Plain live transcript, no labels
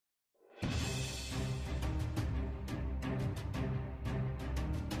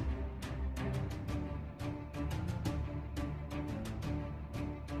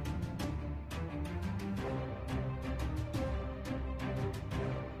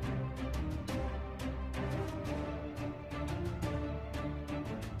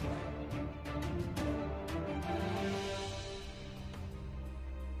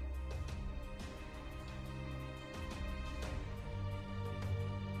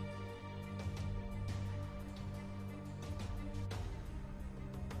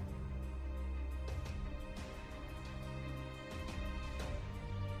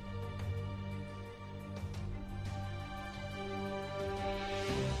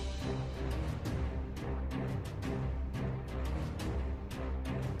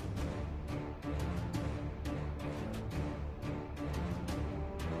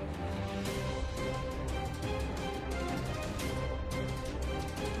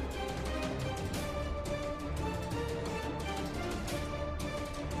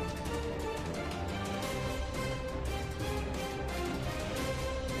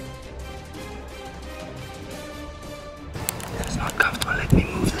Well, let me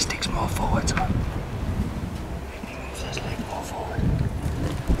move the sticks more forward, so. Let me move this leg more forward.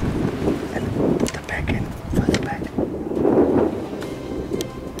 And put the back in, further back.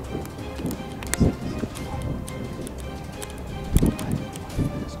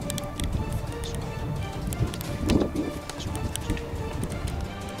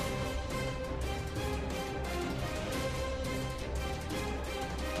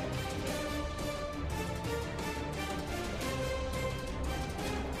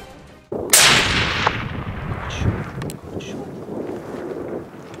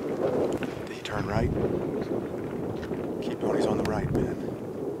 Did he turn right? Keep going, he's on the right, man.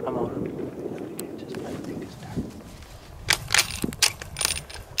 I'm on him. Just my fingers down.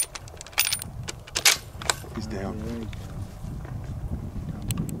 He's down.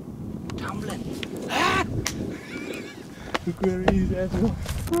 Tumbling. Look where he is, Angela.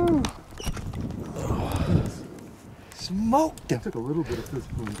 Smoked him. Took a little bit of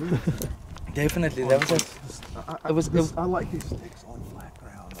physical endurance. Definitely, that was I like these sticks on flat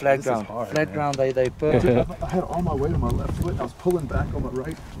ground. flat This is ground. hard, Flat man. ground, they Dude, perfect. I had all my weight on my left foot. I was pulling back on my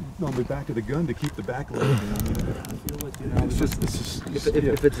right, on the back of the gun to keep the back leg down. I feel like, it's just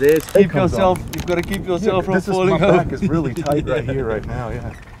If it's there, it's keep yourself. You've got to keep yourself from falling my over. back is really tight right here, right now.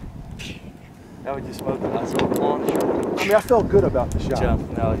 Yeah. That would just smoke the last one. I mean, I felt good about the shot.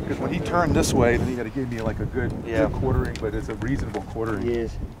 Jump, no. Because when he turned this way, then he got to give me like a good quartering, but it's a reasonable quartering.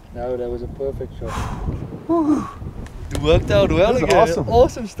 Yes. No, that was a perfect shot. Whew. It worked out well This is again. awesome.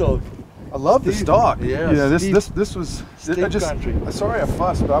 Awesome stock. I love the stock. Yeah, this was. country. Sorry, I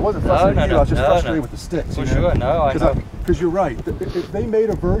fussed, but I wasn't fussing at you. I was just frustrated with the sticks. For sure, no, I know. Because you're right. If they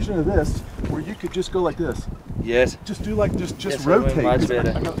made a version of this where you could just go like this, Yes. just do like just Yes, rotate. much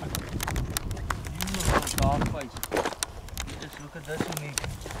better. Beautiful dark face. Just look at this unique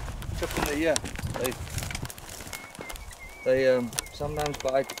chip in the ear. They sometimes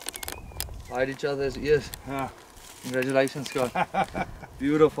bite each other's ears. Ah. Congratulations, Scott.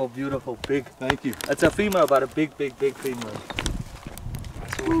 Beautiful, beautiful, big. Thank you. It's a female, but a big, big, big female.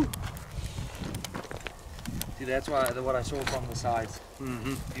 See, that's what I saw from the sides.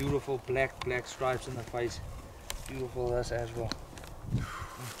 Beautiful black stripes in the face. Beautiful this as well.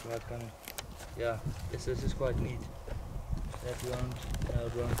 Right, yeah, this is quite neat. That won't, no,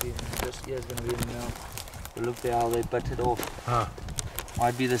 it won't be. This ear is going to be in now. But look there how they bit it off.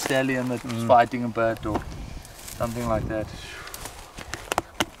 Might be the stallion that's fighting a bird or something like that.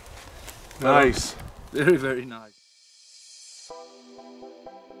 Nice. Very, very nice.